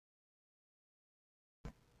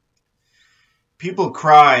People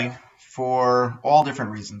cry for all different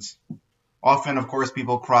reasons. Often, of course,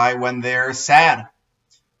 people cry when they're sad.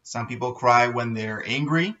 Some people cry when they're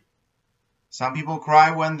angry. Some people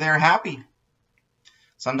cry when they're happy.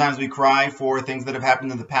 Sometimes we cry for things that have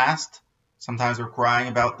happened in the past. Sometimes we're crying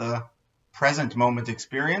about the present moment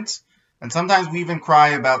experience. And sometimes we even cry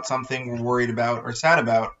about something we're worried about or sad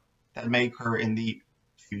about that may occur in the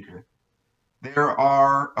future. There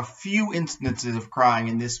are a few instances of crying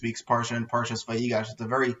in this week's Parsha and Parshas Vayigash. It's a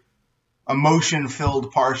very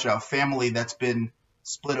emotion-filled Parsha. A family that's been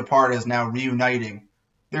split apart is now reuniting.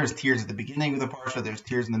 There's tears at the beginning of the Parsha, there's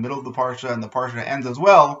tears in the middle of the Parsha, and the Parsha ends as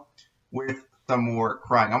well with some more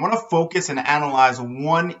crying. I want to focus and analyze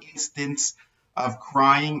one instance of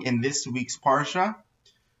crying in this week's Parsha,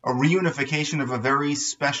 a reunification of a very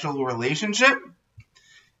special relationship,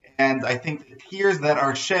 and I think the tears that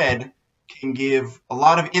are shed can give a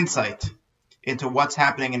lot of insight into what's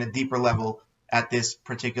happening in a deeper level at this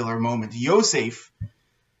particular moment. Yosef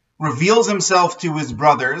reveals himself to his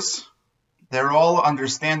brothers. They're all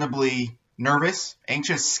understandably nervous,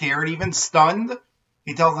 anxious, scared, even stunned.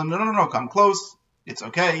 He tells them, no, come close. It's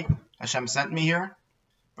okay. Hashem sent me here.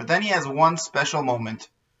 But then he has one special moment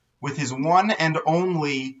with his one and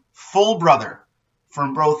only full brother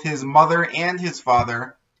from both his mother and his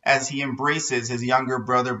father as he embraces his younger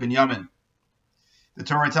brother Binyamin. The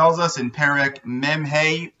Torah tells us in Perek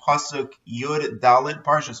Memhei Pasuk Yud Daled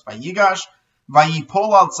Parshas Vayigash,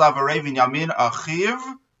 Vayipol al Tzavarei Binyamin Achiv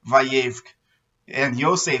Vayevk. And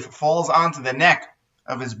Yosef falls onto the neck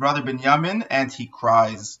of his brother Binyamin and he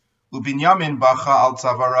cries. Ubinyamin bacha al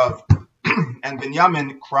tzavarav. And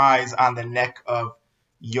Binyamin cries on the neck of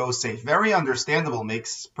Yosef. Very understandable,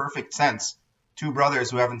 makes perfect sense. Two brothers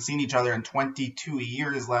who haven't seen each other in 22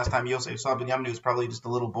 years. Last time Yosef saw Binyamin, he was probably just a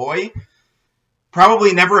little boy.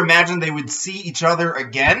 Probably never imagined they would see each other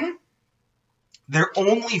again. Their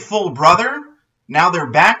only full brother. Now they're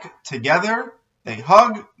back together. They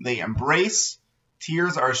hug, they embrace.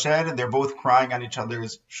 Tears are shed, and they're both crying on each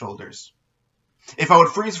other's shoulders. If I would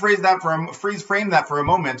freeze frame that for a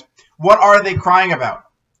moment, what are they crying about?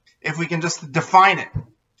 If we can just define it.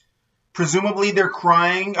 Presumably they're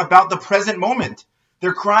crying about the present moment.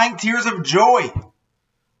 They're crying tears of joy,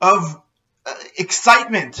 of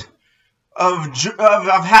excitement, of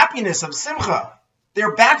happiness, of simcha.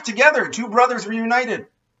 They're back together, two brothers reunited.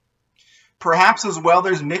 Perhaps as well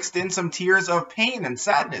there's mixed in some tears of pain and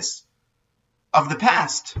sadness, of the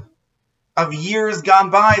past, of years gone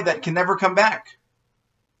by that can never come back,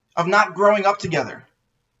 of not growing up together,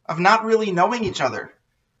 of not really knowing each other,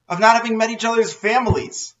 of not having met each other's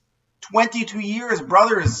families. 22 years,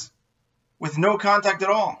 brothers, with no contact at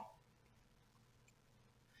all.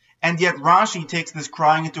 And yet Rashi takes this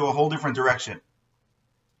crying into a whole different direction.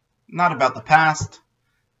 Not about the past,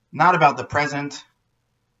 not about the present,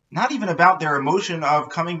 not even about their emotion of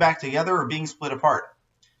coming back together or being split apart.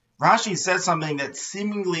 Rashi says something that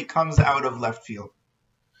seemingly comes out of left field.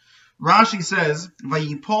 Rashi says,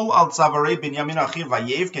 Vayipol al Tzavarei Binyamin Achiv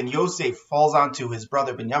Vayevk, and Yosef falls onto his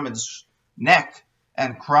brother Binyamin's neck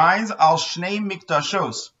and cries, Al Shnei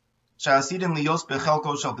Miktashos, Sha'asidin Lios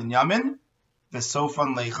Bechelko Shel Binyamin,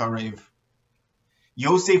 V'sofan Leicharev.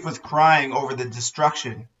 Yosef was crying over the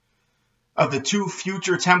destruction of the two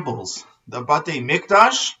future temples, the Batei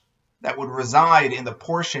Mikdash, that would reside in the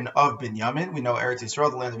portion of Binyamin. We know Eretz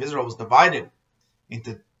Yisrael, the land of Israel, was divided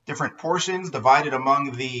into different portions, divided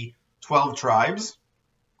among the 12 tribes.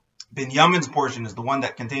 Binyamin's portion is the one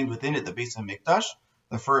that contained within it the Beis HaMikdash,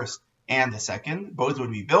 the first and the second. Both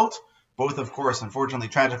would be built. Both, of course, unfortunately,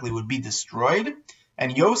 tragically, would be destroyed.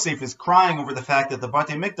 And Yosef is crying over the fact that the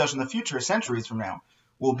Batei Mikdash in the future, centuries from now,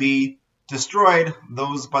 will be destroyed,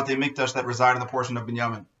 those Batei Mikdash that reside in the portion of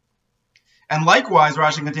Binyamin. And likewise,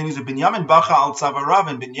 Rashi continues with Binyamin bacha al tzavarav,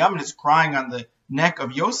 and Binyamin is crying on the neck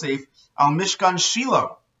of Yosef, al mishkan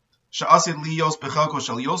Shiloh, she'asid liyos bechelko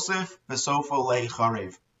shel Yosef, v'sofo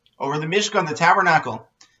leicharev. Over the Mishkan, the tabernacle,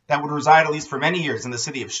 that would reside at least for many years in the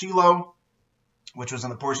city of Shiloh, which was in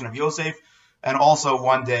the portion of Yosef, and also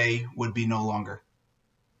one day would be no longer.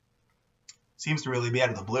 Seems to really be out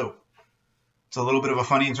of the blue. It's a little bit of a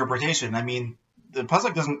funny interpretation. I mean, the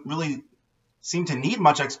pasuk doesn't really seem to need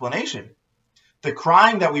much explanation. The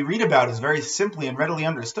crying that we read about is very simply and readily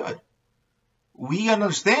understood. We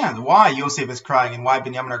understand why Yosef is crying and why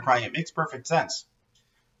Binyamin are crying. It makes perfect sense.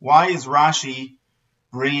 Why is Rashi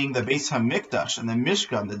bringing the Beis HaMikdash and the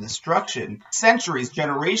Mishkan, the destruction, centuries,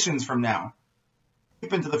 generations from now,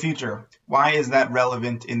 deep into the future? Why is that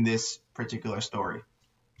relevant in this particular story?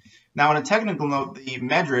 Now, on a technical note, the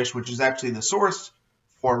Medrash, which is actually the source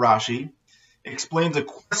for Rashi, explains a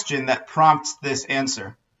question that prompts this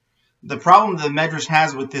answer. The problem the Medrash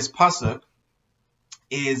has with this pasuk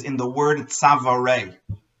is in the word tzavare.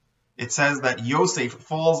 It says that Yosef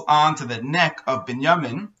falls onto the neck of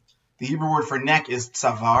Binyamin. The Hebrew word for neck is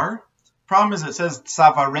tzavar. Problem is it says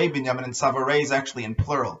tzavare Binyamin, and tzavare is actually in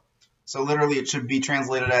plural. So literally it should be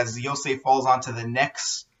translated as Yosef falls onto the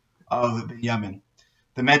necks of Binyamin.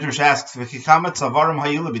 The Medrash asks, V'chichama tzavarim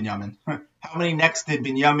hayu Binyamin. How many necks did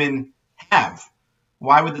Binyamin have?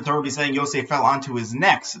 Why would the Torah be saying Yosef fell onto his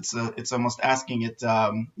necks? It's almost asking it,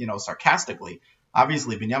 sarcastically.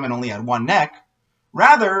 Obviously, Binyamin only had one neck.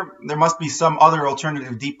 Rather, there must be some other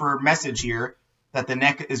alternative, deeper message here that the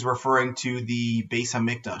neck is referring to the Beis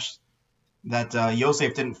HaMikdash. That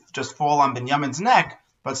Yosef didn't just fall on Binyamin's neck,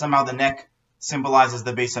 but somehow the neck symbolizes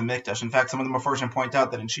the Beis HaMikdash. In fact, some of the Mefarshim point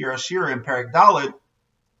out that in Shir HaShira, in Perek Daled,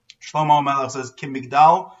 Shlomo Melech says,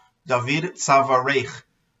 Kimigdal David Tzavarech.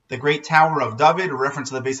 The great tower of David, a reference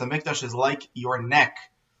to the Beis HaMikdash, is like your neck.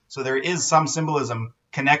 So there is some symbolism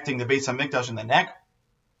connecting the Beis HaMikdash and the neck.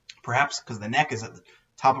 Perhaps because the neck is at the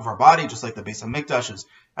top of our body, just like the Beis HaMikdash is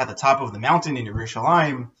at the top of the mountain in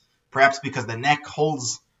Yerushalayim. Perhaps because the neck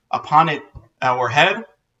holds upon it our head,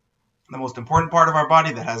 the most important part of our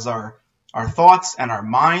body that has our thoughts and our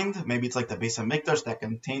mind. Maybe it's like the Beis HaMikdash that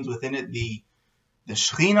contains within it the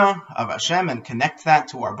Shechina of Hashem and connect that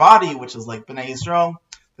to our body, which is like Bnei Yisrael.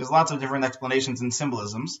 There's lots of different explanations and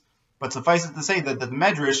symbolisms, but suffice it to say that the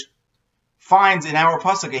Medrash finds in our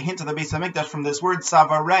pasuk a hint of the Beis HaMikdash from this word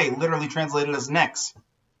Tzavarei, literally translated as necks.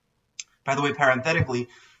 By the way, parenthetically,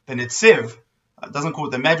 the Netziv doesn't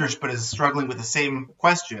quote the Medrash, but is struggling with the same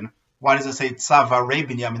question. Why does it say Tzavarei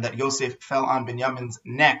Binyamin, that Yosef fell on Binyamin's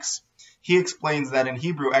necks? He explains that in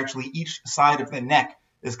Hebrew, actually, each side of the neck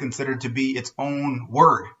is considered to be its own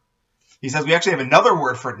word. He says we actually have another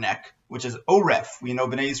word for neck, which is oref. We know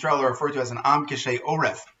Bnei Yisrael are referred to as an am kishei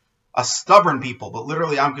oref, a stubborn people, but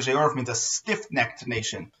literally am kishei oref means a stiff-necked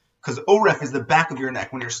nation, because oref is the back of your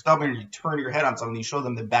neck. When you're stubborn, you turn your head on someone, you show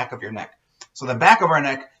them the back of your neck. So the back of our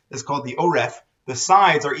neck is called the oref. The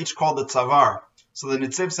sides are each called the tzavar. So the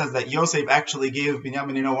Netziv says that Yosef actually gave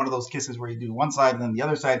Binyamin, one of those kisses where you do one side and then the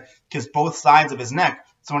other side, kiss both sides of his neck.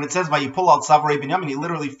 So when it says, you pull out Tzavarei Binyamin, he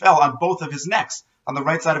literally fell on both of his necks, on the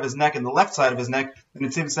right side of his neck and the left side of his neck. And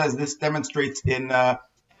Netziv says this demonstrates an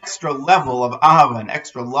extra level of ahava, an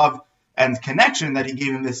extra love and connection, that he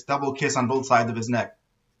gave him this double kiss on both sides of his neck.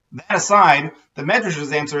 That aside, the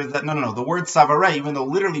Medrash's answer is that no, the word Tzavarei, even though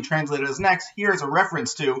literally translated as necks, here is a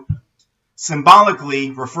reference to,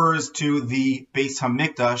 symbolically refers to the Beis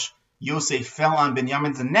HaMikdash. Yosef fell on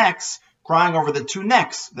Binyamin's necks, crying over the two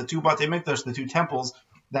necks, the two Batei Mikdash, the two temples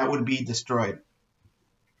that would be destroyed.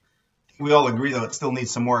 We all agree, though, it still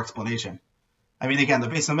needs some more explanation. I mean, again, the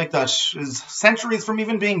Beis HaMikdash is centuries from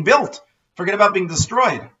even being built. Forget about being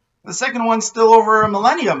destroyed. The second one's still over a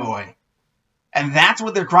millennium away. And that's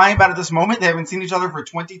what they're crying about at this moment? They haven't seen each other for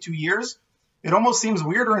 22 years? It almost seems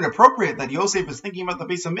weird or inappropriate that Yosef is thinking about the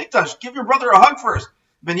Beis HaMikdash. Give your brother a hug first.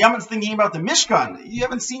 Binyamin's thinking about the Mishkan. You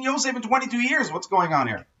haven't seen Yosef in 22 years. What's going on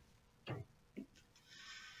here?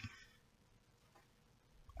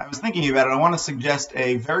 I was thinking about it. I want to suggest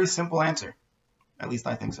a very simple answer. At least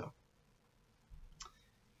I think so.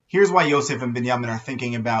 Here's why Yosef and Binyamin are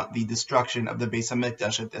thinking about the destruction of the Beis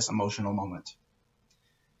HaMikdash at this emotional moment.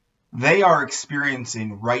 They are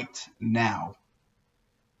experiencing right now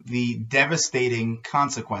the devastating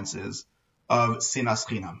consequences of sinas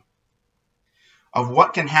chinam, of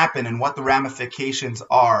what can happen and what the ramifications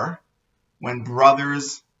are when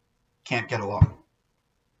brothers can't get along,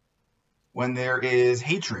 when there is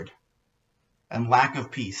hatred and lack of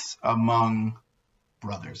peace among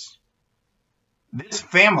brothers. This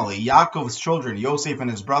family, Yaakov's children, Yosef and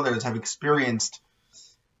his brothers, have experienced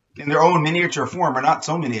in their own miniature form, or not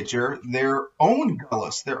so miniature, their own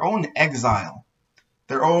galus, their own exile,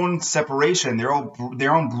 their own separation, their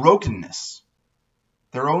own brokenness,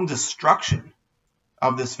 their own destruction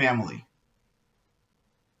of this family,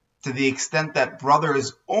 to the extent that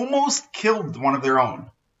brothers almost killed one of their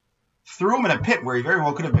own, threw him in a pit where he very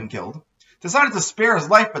well could have been killed, decided to spare his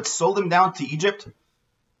life but sold him down to Egypt,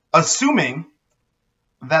 assuming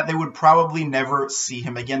that they would probably never see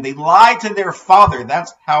him again. They lied to their father.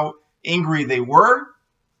 That's how angry they were.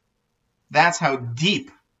 That's how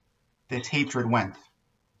deep this hatred went.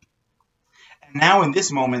 And now in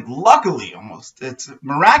this moment, luckily almost, it's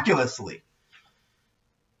miraculously,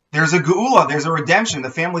 there's a geula, there's a redemption.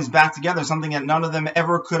 The family's back together, something that none of them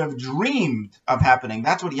ever could have dreamed of happening.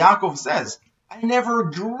 That's what Yaakov says. I never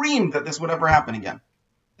dreamed that this would ever happen again,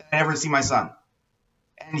 that I'd ever see my son.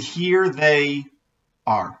 And here they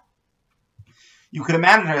are. You could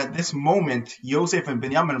imagine at this moment, Yosef and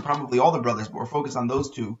Binyamin, and probably all the brothers, but we're focused on those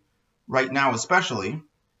two, right now especially,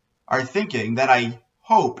 are thinking that I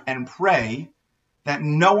hope and pray that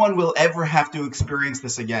no one will ever have to experience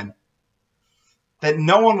this again. That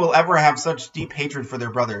no one will ever have such deep hatred for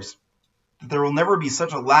their brothers. That there will never be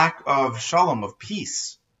such a lack of shalom, of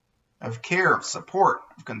peace, of care, of support,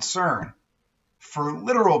 of concern for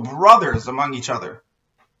literal brothers among each other,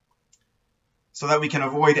 so that we can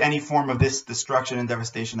avoid any form of this destruction and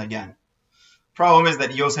devastation again. Problem is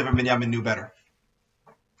that Yosef and Binyamin knew better.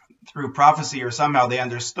 Through prophecy or somehow they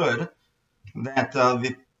understood that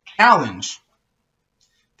the challenge,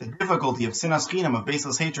 the difficulty of sinas chinam, of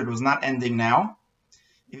baseless hatred, was not ending now.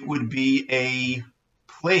 It would be a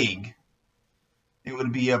plague. It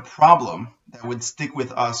would be a problem that would stick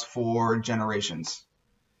with us for generations.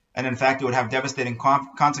 And in fact, it would have devastating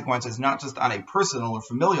consequences, not just on a personal or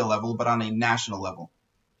familial level, but on a national level.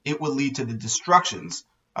 It would lead to the destructions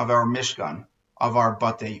of our Mishkan, of our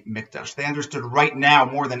Batei Mikdash. They understood right now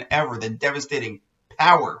more than ever the devastating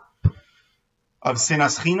power of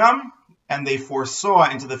sinas chinam, and they foresaw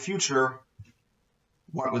into the future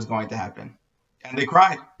what was going to happen. And they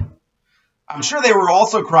cried. I'm sure they were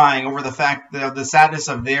also crying over the fact that the sadness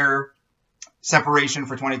of their separation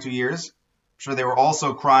for 22 years. I'm sure they were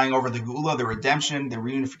also crying over the Geula, the redemption, the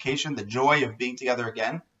reunification, the joy of being together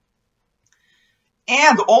again.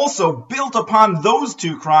 And also, built upon those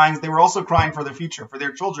two cryings, they were also crying for their future, for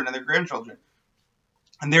their children and their grandchildren,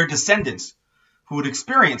 and their descendants, who would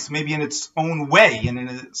experience, maybe in its own way and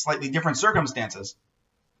in slightly different circumstances,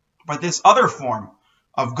 but this other form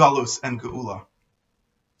of Galus and Geula,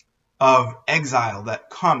 of exile that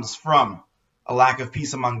comes from a lack of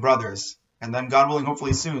peace among brothers, and then, God willing,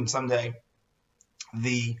 hopefully soon, someday,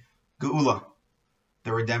 the Geula,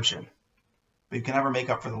 the redemption. But you can never make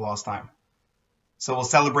up for the lost time. So we'll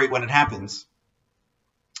celebrate when it happens,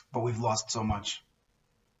 but we've lost so much.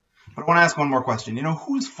 But I want to ask one more question.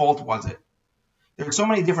 Whose fault was it? There are so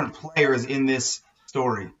many different players in this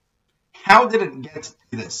story. How did it get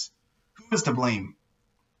to this? Who is to blame?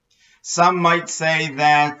 Some might say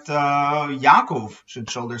that Yaakov should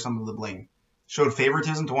shoulder some of the blame. Showed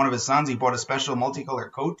favoritism to one of his sons. He bought a special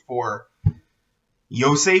multicolored coat for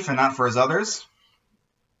Yosef and not for his others.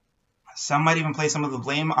 Some might even place some of the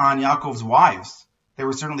blame on Yaakov's wives. They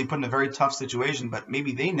were certainly put in a very tough situation, but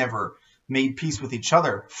maybe they never made peace with each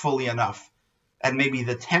other fully enough. And maybe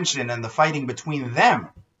the tension and the fighting between them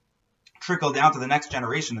trickled down to the next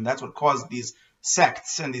generation, and that's what caused these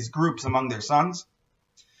sects and these groups among their sons.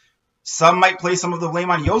 Some might place some of the blame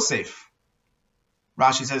on Yosef.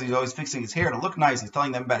 Rashi says he's always fixing his hair to look nice. He's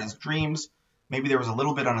telling them about his dreams. Maybe there was a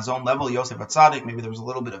little bit on his own level, Yosef HaTzadik. Maybe there was a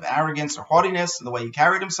little bit of arrogance or haughtiness in the way he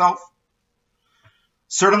carried himself.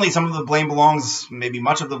 Certainly some of the blame belongs, maybe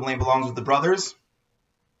much of the blame belongs with the brothers,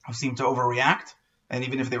 who seem to overreact. And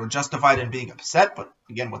even if they were justified in being upset, but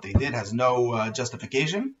again, what they did has no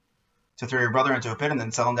justification, to throw your brother into a pit and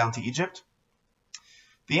then sell him down to Egypt.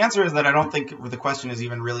 The answer is that I don't think the question is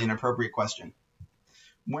even really an appropriate question.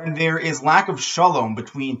 When there is lack of shalom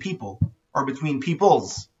between people, or between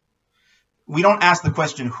peoples, we don't ask the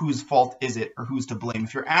question, whose fault is it, or who's to blame.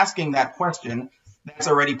 If you're asking that question, that's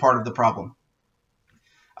already part of the problem.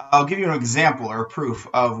 I'll give you an example or a proof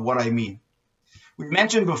of what I mean. We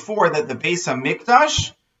mentioned before that the Beis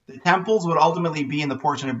HaMikdash, the temples, would ultimately be in the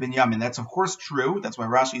portion of Binyamin. That's of course true. That's why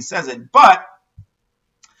Rashi says it. But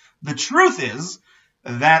the truth is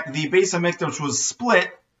that the Beis HaMikdash was split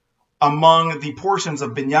among the portions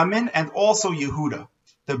of Binyamin and also Yehuda.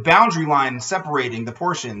 The boundary line separating the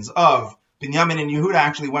portions of Binyamin and Yehuda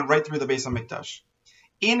actually went right through the Beis HaMikdash.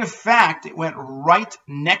 In fact, it went right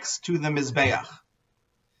next to the Mizbech.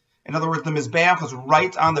 In other words, the Mizbech was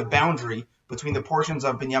right on the boundary between the portions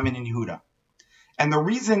of Binyamin and Yehuda. And the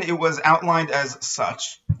reason it was outlined as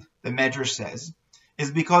such, the Medrash says,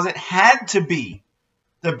 is because it had to be,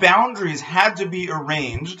 the boundaries had to be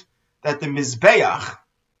arranged that the Mizbeach,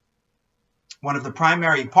 one of the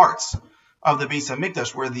primary parts of the Beis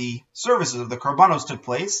HaMikdash where the services of the Karbanos took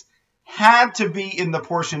place, had to be in the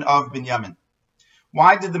portion of Binyamin.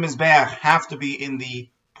 Why did the Mizbeach have to be in the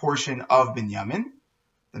portion of Binyamin?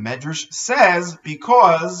 The Medrash says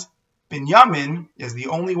because Binyamin is the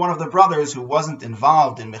only one of the brothers who wasn't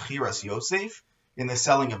involved in Mechiras Yosef, in the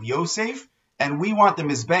selling of Yosef, and we want the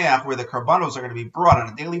Mizbeach, where the Karbanos are going to be brought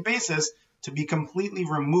on a daily basis, to be completely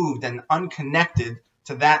removed and unconnected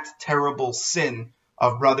to that terrible sin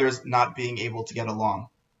of brothers not being able to get along.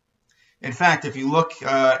 In fact, if you look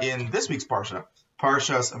in this week's Parsha,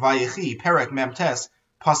 Parshas Vayichi, Perek Memtes,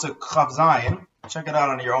 Pasuk Chav Zayin, check it out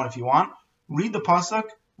on your own if you want, read the Pasuk,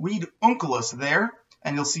 read Unkelos there,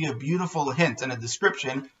 and you'll see a beautiful hint and a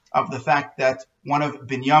description of the fact that one of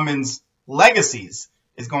Binyamin's legacies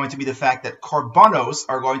is going to be the fact that korbanos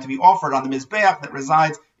are going to be offered on the mizbech that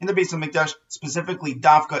resides in the Beis HaMikdash, specifically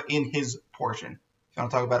Davka in his portion. If you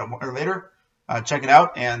want to talk about it more later, check it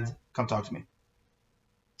out and come talk to me.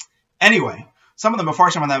 Anyway, some of the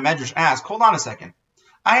Mefarshim on that Medrash ask, hold on a second.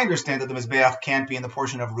 I understand that the mizbech can't be in the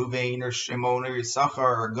portion of Ruvain or Shimon or Yisachar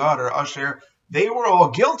or Gad or Asher. They were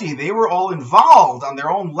all guilty. They were all involved on their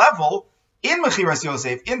own level in Mechiras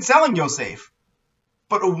Yosef, in selling Yosef.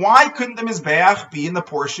 But why couldn't the mizbech be in the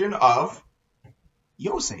portion of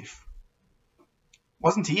Yosef?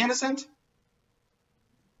 Wasn't he innocent?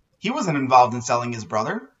 He wasn't involved in selling his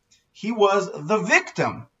brother. He was the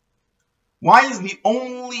victim. Why is the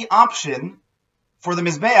only option for the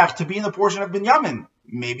mizbech to be in the portion of Binyamin?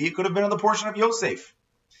 Maybe it could have been in the portion of Yosef.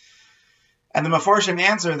 And the Mefarshim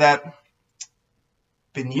answer that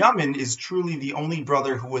Binyamin is truly the only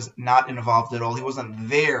brother who was not involved at all. He wasn't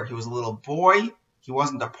there. He was a little boy. He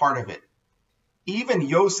wasn't a part of it. Even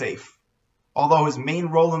Yosef, although his main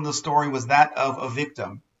role in the story was that of a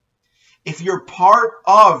victim, if you're part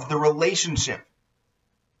of the relationship,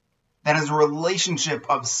 that is a relationship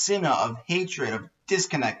of sinna, of hatred, of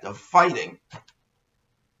disconnect, of fighting,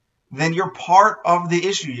 then you're part of the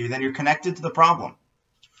issue. Then you're connected to the problem.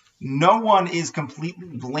 No one is completely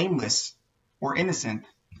blameless or innocent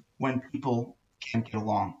when people can't get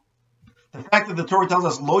along. The fact that the Torah tells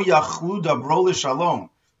us, Lo yachlu dabro l'shalom,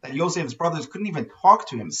 that Yosef's brothers couldn't even talk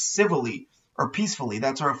to him civilly or peacefully,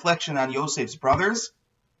 that's a reflection on Yosef's brothers,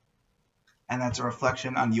 and that's a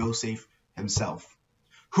reflection on Yosef himself.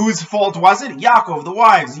 Whose fault was it? Yaakov, the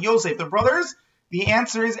wives, Yosef, the brothers? The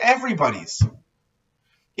answer is everybody's.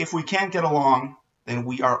 If we can't get along, then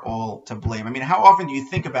we are all to blame. I mean, how often do you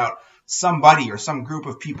think about somebody or some group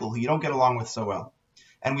of people who you don't get along with so well?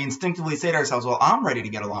 And we instinctively say to ourselves, well, I'm ready to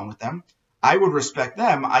get along with them. I would respect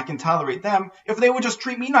them. I can tolerate them if they would just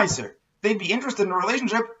treat me nicer. They'd be interested in a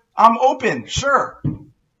relationship. I'm open, sure.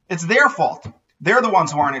 It's their fault. They're the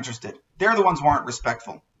ones who aren't interested. They're the ones who aren't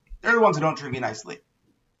respectful. They're the ones who don't treat me nicely.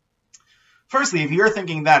 Firstly, if you're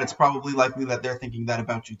thinking that, it's probably likely that they're thinking that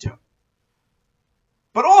about you too.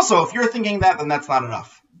 But also, if you're thinking that, then that's not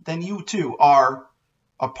enough. Then you too are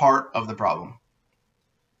a part of the problem.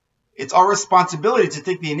 It's our responsibility to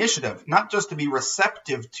take the initiative, not just to be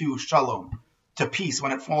receptive to shalom, to peace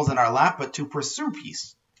when it falls in our lap, but to pursue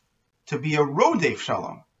peace, to be a rodef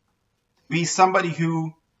shalom, be somebody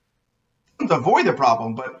who doesn't avoid the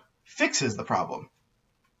problem, but fixes the problem.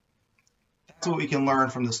 That's what we can learn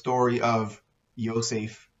from the story of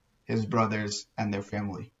Yosef, his brothers, and their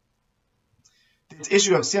family. This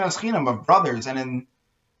issue of sinas chinam, of brothers, and in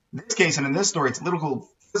this case and in this story, it's literal,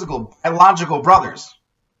 physical, biological brothers.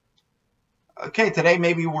 Okay, today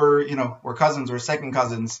maybe we're cousins, we're second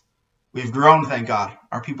cousins. We've grown, thank God.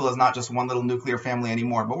 Our people is not just one little nuclear family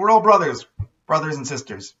anymore, but we're all brothers and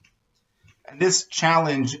sisters. And this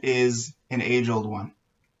challenge is an age-old one.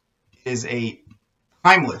 It is a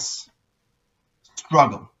timeless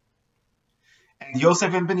struggle. And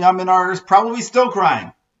Yosef and Binyamin are probably still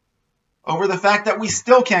crying over the fact that we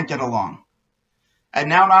still can't get along. And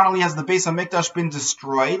now not only has the Beis HaMikdash been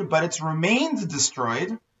destroyed, but it's remained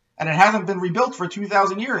destroyed, and it hasn't been rebuilt for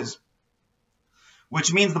 2,000 years.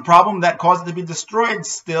 Which means the problem that caused it to be destroyed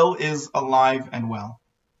still is alive and well.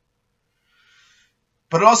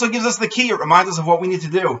 But it also gives us the key. It reminds us of what we need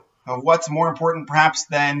to do, of what's more important perhaps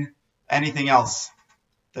than anything else.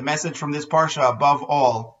 The message from this parsha, above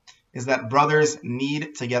all, is that brothers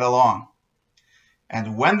need to get along.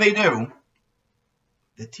 And when they do,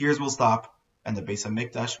 the tears will stop and the Beis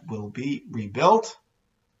HaMikdash will be rebuilt.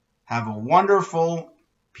 Have a wonderful,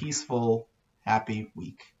 peaceful, happy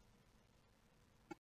week.